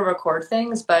phone to record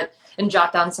things, and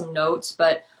jot down some notes,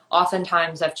 but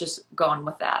oftentimes I've just gone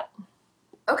with that.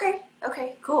 Okay.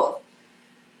 Okay. Cool.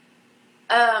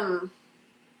 Um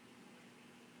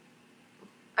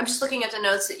I'm just looking at the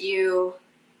notes that you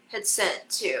had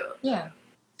sent Yeah.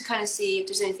 to kind of see if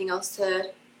there's anything else to.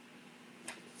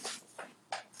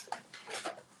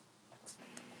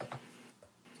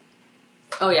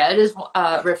 Oh yeah, it is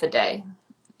riff a day.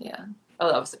 Yeah.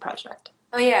 Oh, that was the project.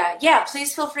 Oh yeah.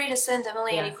 Please feel free to send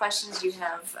Emily any Yeah. questions you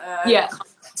have. Yeah.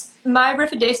 My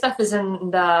riff a day stuff is in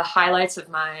the highlights of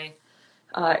my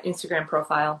Instagram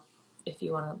profile. If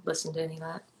you want to listen to any of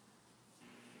that,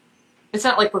 it's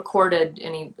not like recorded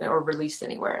any or released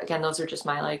anywhere. Again, those are just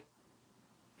my like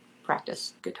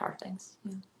practice guitar things.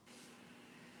 Yeah.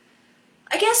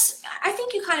 I guess I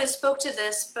think you kind of spoke to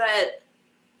this, but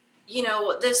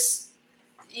this.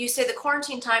 You say the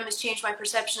quarantine time has changed my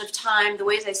perception of time, the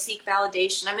ways I seek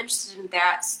validation. I'm interested in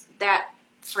that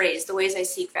phrase, the ways I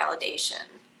seek validation.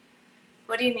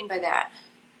 What do you mean by that?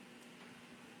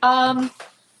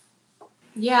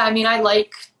 Yeah, I mean, I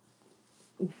like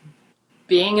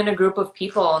being in a group of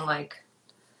people and like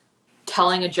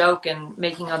telling a joke and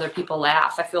making other people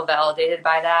laugh. I feel validated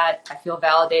by that. I feel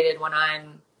validated when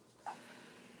I'm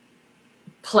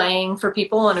playing for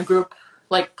people in a group,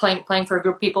 like playing for a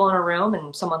group of people in a room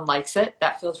and someone likes it.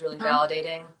 That feels really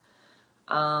validating.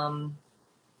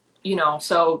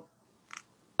 So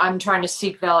I'm trying to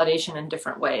seek validation in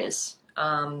different ways.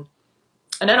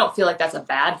 And I don't feel like that's a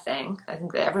bad thing. I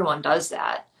think that everyone does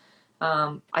that.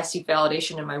 I seek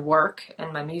validation in my work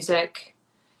and my music.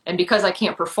 And because I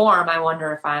can't perform, I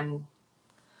wonder if I'm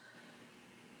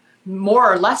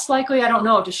more or less likely, I don't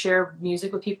know, to share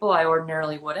music with people I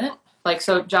ordinarily wouldn't. Like,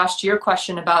 so Josh, to your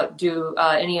question about do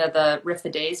any of the riff the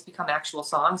days become actual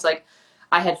songs? Like,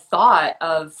 I had thought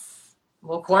of,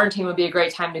 well, quarantine would be a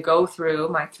great time to go through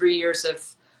my 3 years of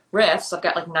riffs. I've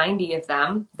got like 90 of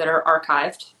them that are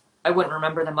archived. I wouldn't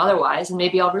remember them otherwise, and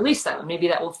maybe I'll release them. And maybe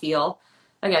that will feel,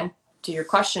 again, to your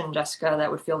question, Jessica, that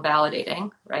would feel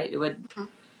validating, right? It would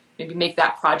maybe make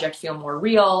that project feel more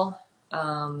real.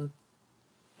 I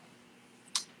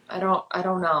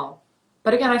don't know.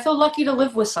 But again, I feel lucky to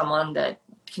live with someone that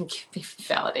can give me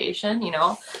validation,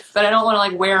 but I don't want to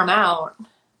like wear them out.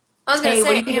 I was gonna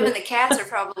say him and the cats are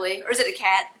probably, or is it a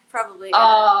cat? Probably.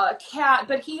 Cat,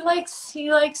 but he likes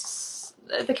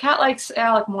the cat likes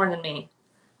Alec more than me.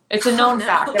 It's a known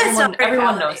fact.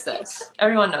 Everyone knows this.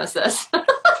 Everyone knows this.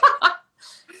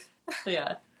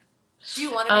 Yeah. Do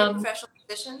you want to be a professional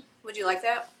musician? Would you like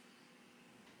that?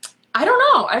 I don't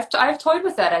know. I've toyed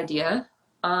with that idea.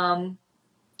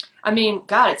 I mean,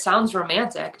 God, it sounds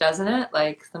romantic, doesn't it?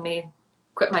 Like, let me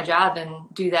quit my job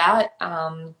and do that.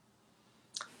 I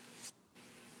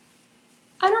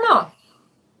don't know.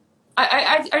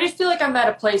 I just feel like I'm at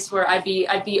a place where I'd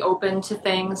be open to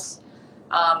things.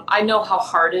 I know how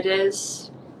hard it is,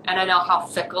 and I know how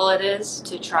fickle it is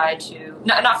to try to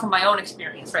not from my own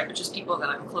experience, right, but just people that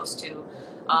I'm close to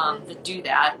that do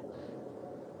that.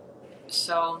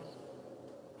 So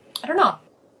I don't know.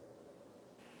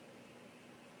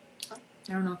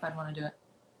 I don't know if I'd want to do it.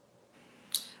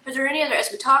 Are there any other, as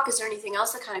we talk, is there anything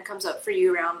else that kind of comes up for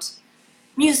you around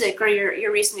music or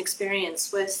your recent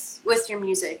experience with your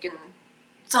music and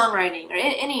songwriting or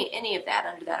any of that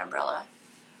under that umbrella?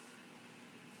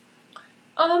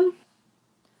 Not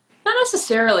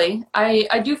necessarily.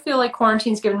 I do feel like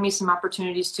quarantine's given me some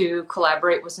opportunities to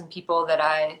collaborate with some people that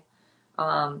I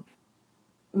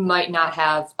might not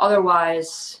have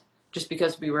otherwise, just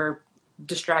because we were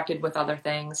distracted with other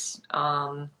things.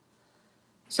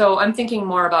 So I'm thinking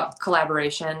more about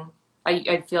collaboration.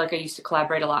 I feel like I used to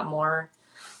collaborate a lot more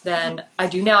than I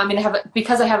do now. I mean,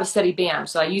 because I have a steady band,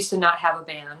 so I used to not have a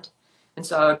band, and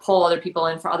so I would pull other people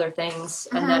in for other things,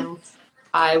 and then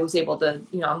I was able to,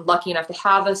 I'm lucky enough to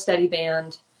have a steady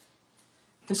band,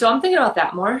 and so I'm thinking about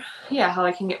that more. Yeah, how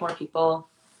I can get more people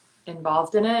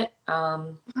involved in it.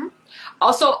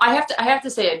 Also, I have to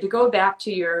say, to go back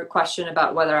to your question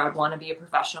about whether I would want to be a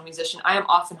professional musician, I am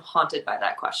often haunted by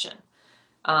that question.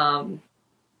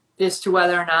 As to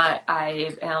whether or not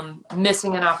I am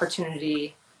missing an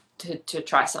opportunity to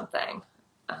try something.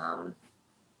 I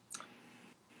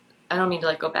don't mean to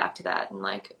like go back to that and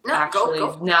like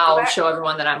go show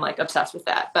everyone that I'm like obsessed with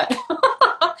that, but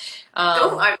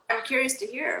I'm curious to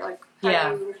hear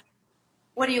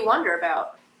what do you wonder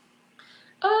about?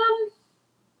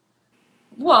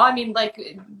 Well, I mean,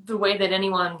 like the way that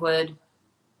anyone would,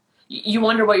 you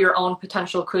wonder what your own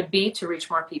potential could be to reach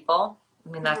more people. I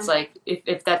mean, that's like,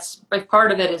 if that's like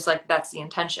part of it is like, that's the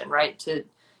intention, right? To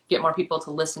get more people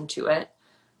to listen to it.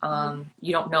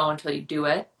 You don't know until you do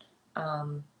it.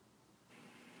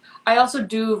 I also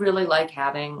do really like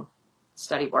having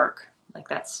steady work. Like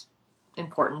that's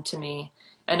important to me.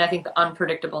 And I think the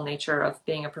unpredictable nature of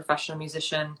being a professional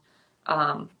musician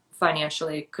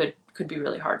financially could be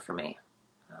really hard for me.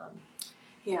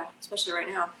 Yeah, especially right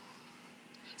now.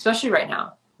 Especially right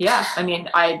now. Yeah, I mean,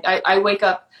 I wake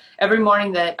up every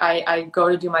morning that I go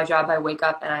to do my job. I wake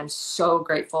up and I'm so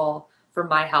grateful for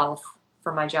my health,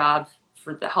 for my job,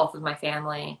 for the health of my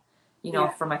family, Yeah.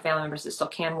 for my family members that still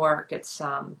can work. It's,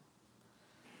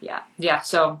 yeah.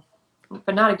 So,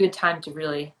 but not a good time to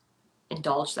really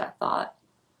indulge that thought,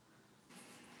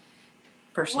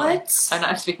 personally. What? I'm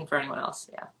not speaking for anyone else.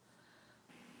 Yeah.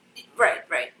 Right,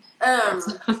 right.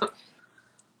 Yes.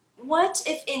 What,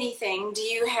 if anything, do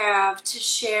you have to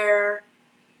share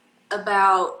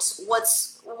about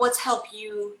what's helped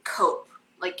you cope,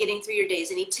 like getting through your days?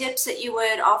 Any tips that you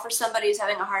would offer somebody who's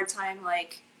having a hard time,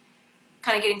 like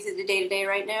kind of getting through the day to day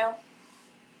right now?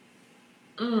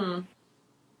 Mm.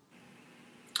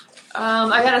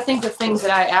 I got to think of things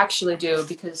that I actually do,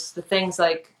 because the things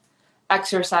like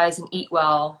exercise and eat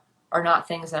well are not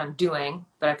things that I'm doing,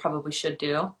 but I probably should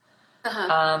do.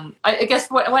 Uh-huh. I guess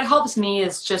what helps me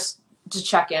is just to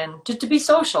check in, to be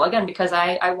social again, because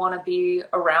I want to be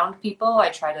around people. I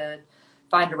try to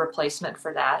find a replacement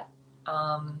for that.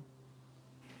 Um,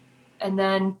 and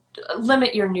then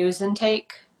limit your news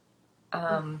intake.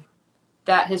 Um,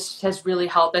 that has really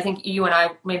helped. I think you and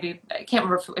I, maybe, I can't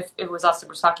remember if it was us that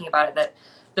was talking about it, that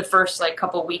the first like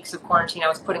couple weeks of quarantine, I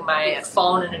was putting my Yes.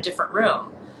 phone in a different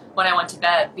room when I went to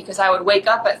bed, because I would wake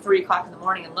up at 3 o'clock in the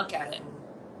morning and look at it and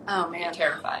Oh be man.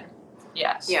 terrified.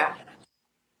 Yes. Yeah.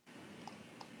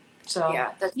 So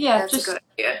Yeah. That's yeah, that's a good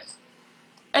just, idea.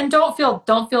 and don't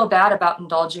feel bad about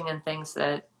indulging in things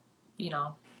that, you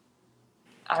know,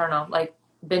 I don't know, like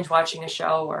binge watching a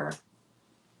show or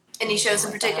Any anything shows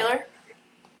in like that. particular?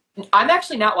 I'm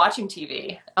actually not watching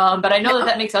TV, but I know that No.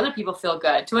 that makes other people feel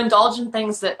good to indulge in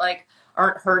things that like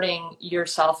aren't hurting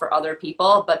yourself or other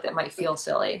people, but that might feel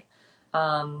silly.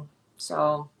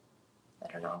 So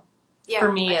I don't know. Yeah.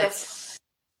 For me, I definitely.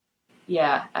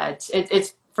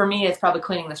 it's for me, it's probably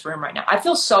cleaning this room right now. I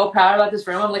feel so proud about this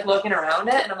room. I'm like looking around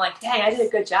it, and I'm like, dang, I did a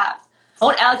good job. I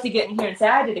want Alex to get in here and say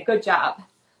I did a good job.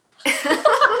 You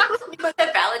want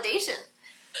that validation.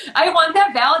 I want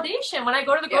that validation when I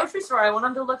go to the Yeah. grocery store. I want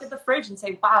them to look at the fridge and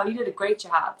say, wow, you did a great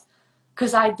job,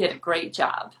 because I did a great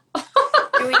job.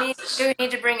 Do we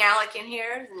need to bring Alec in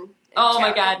here and Oh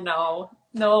my chat with him? God,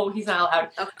 no, he's not allowed.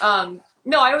 Okay.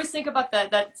 No, I always think about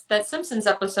that Simpsons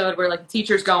episode where like the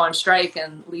teachers go on strike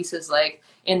and Lisa's like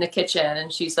in the kitchen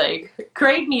and she's like,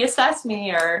 grade me, assess me,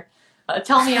 or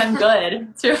tell me I'm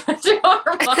good to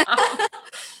her mom.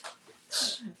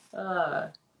 Uh,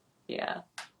 yeah.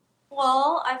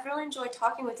 Well, I've really enjoyed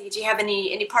talking with you. Do you have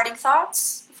any parting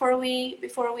thoughts before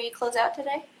we close out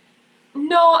today?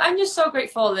 No, I'm just so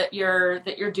grateful that you're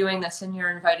doing this and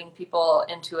you're inviting people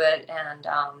into it, and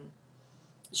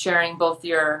sharing both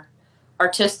your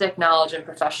artistic knowledge and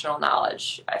professional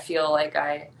knowledge. I feel like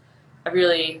I've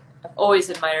always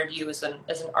admired you as an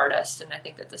artist, and I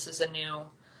think that this is a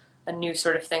new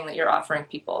sort of thing that you're offering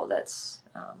people that's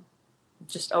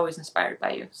just always inspired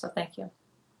by you. So thank you.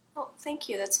 Oh, thank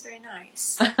you. That's very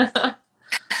nice.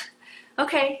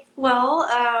 Okay.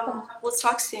 Well, let's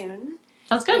talk soon.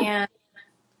 Sounds good. And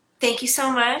thank you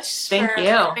so much Thank for you.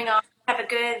 coming on. Have a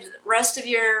good rest of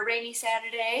your rainy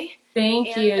Saturday.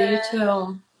 Thank And you. You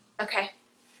too. okay.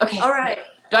 Okay. All right.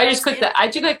 Do I just click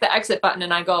the exit button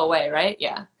and I go away, right?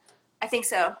 Yeah. I think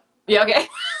so. Yeah. Okay. Okay.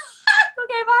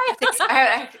 I think so.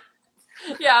 Bye.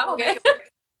 Yeah. Okay.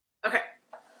 Okay.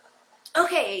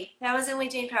 Okay. That was Emily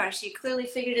Jane Power. She clearly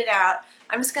figured it out.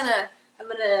 I'm gonna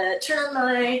turn on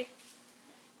my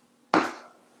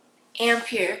amp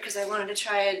here because I wanted to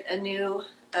try a new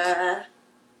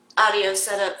audio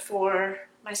setup for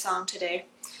my song today.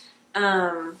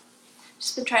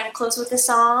 Just been trying to close with a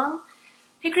song.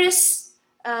 Hey Chris,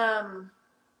 let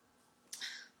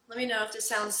me know if this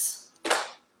sounds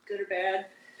good or bad.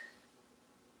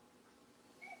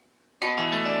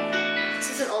 This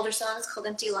is an older song. It's called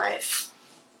Empty Life.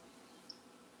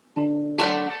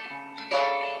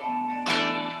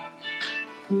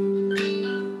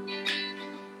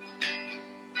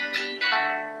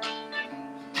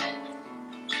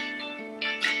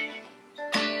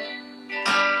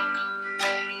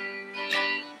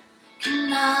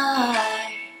 Can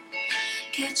I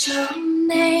get your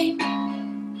name?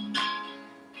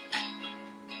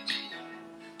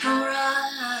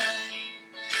 Alright,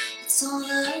 it's all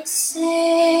the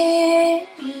same.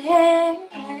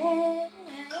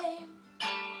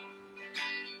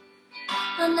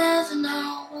 I never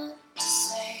know what to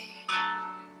say.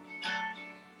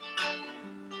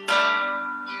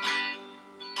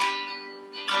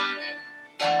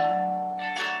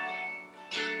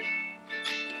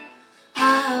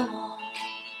 I won't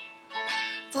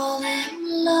fall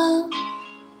in love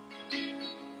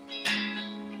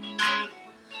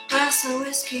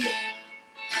rescue.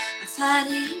 I've had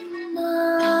enough.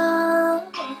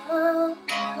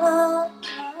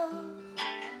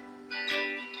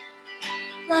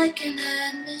 Like an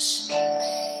admission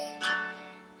rate,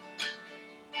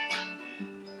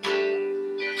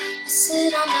 I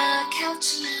sit on the couch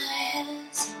and I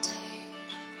hesitate.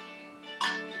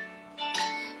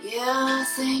 Yeah, I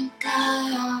think I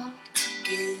ought to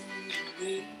get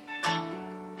away.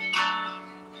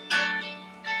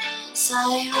 So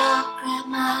I'll grab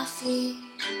my feet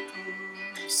and pull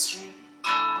them straight.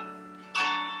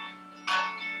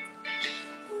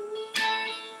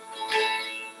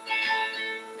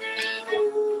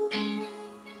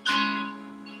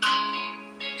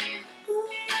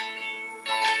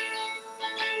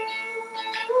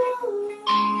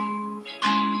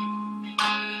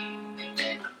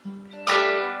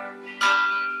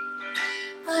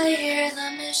 I hear the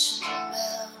mission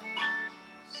bell.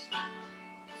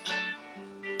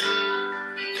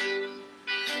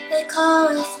 They call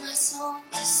with my soul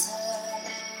to sail.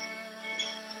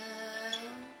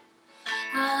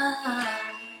 I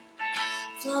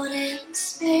float in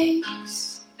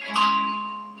space,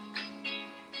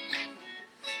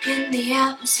 in the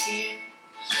atmosphere,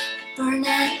 burn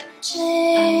at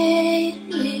chase.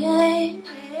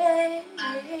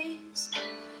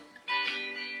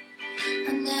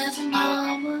 I never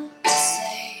know what to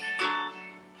say.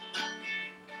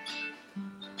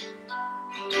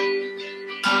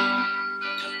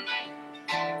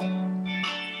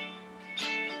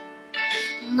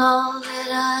 And all that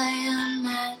I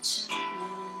imagine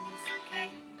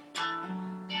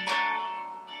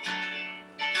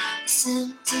this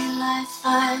empty life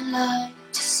I'd like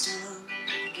to start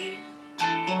again.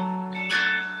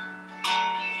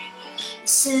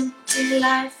 This empty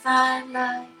life I'd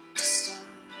like to start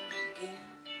again.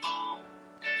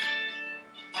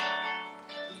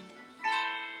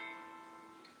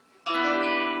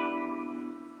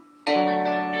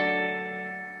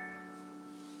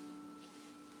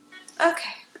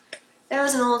 Okay, that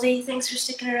was an oldie. Thanks for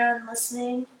sticking around and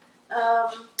listening.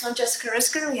 I'm Jessica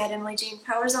Risker. We had Emily Jane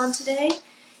Powers on today.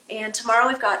 And tomorrow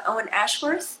we've got Owen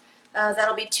Ashworth.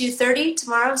 That'll be 2:30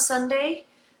 tomorrow, Sunday.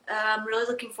 I'm really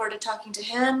looking forward to talking to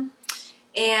him.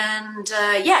 And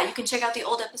yeah, you can check out the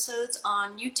old episodes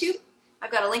on YouTube. I've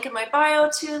got a link in my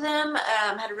bio to them.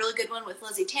 Had a really good one with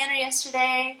Lizzie Tanner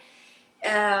yesterday.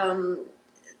 And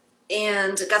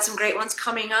got some great ones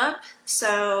coming up.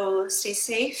 So stay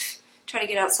safe. Try to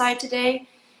get outside today.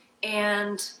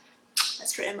 And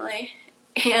that's for Emily.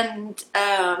 And,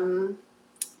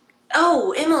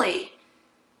 oh, Emily,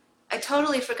 I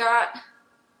totally forgot.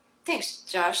 Thanks,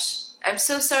 Josh. I'm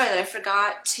so sorry that I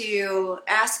forgot to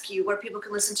ask you where people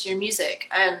can listen to your music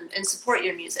and support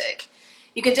your music.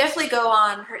 You can definitely go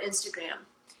on her Instagram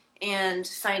and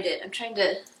find it.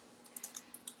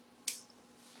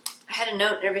 I had a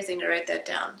note and everything to write that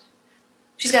down.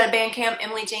 She's got a Bandcamp,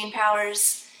 Emily Jane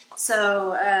Powers.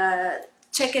 So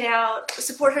check it out.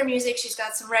 Support her music. She's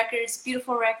got some records,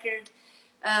 beautiful record.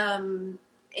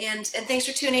 And thanks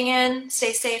for tuning in.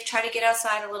 Stay safe. Try to get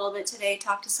outside a little bit today.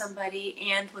 Talk to somebody.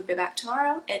 And we'll be back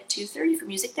tomorrow at 2:30 for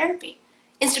music therapy.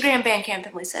 Instagram, Bandcamp,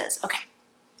 Emily says. Okay.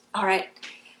 All right.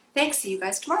 Thanks. See you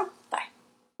guys tomorrow. Bye.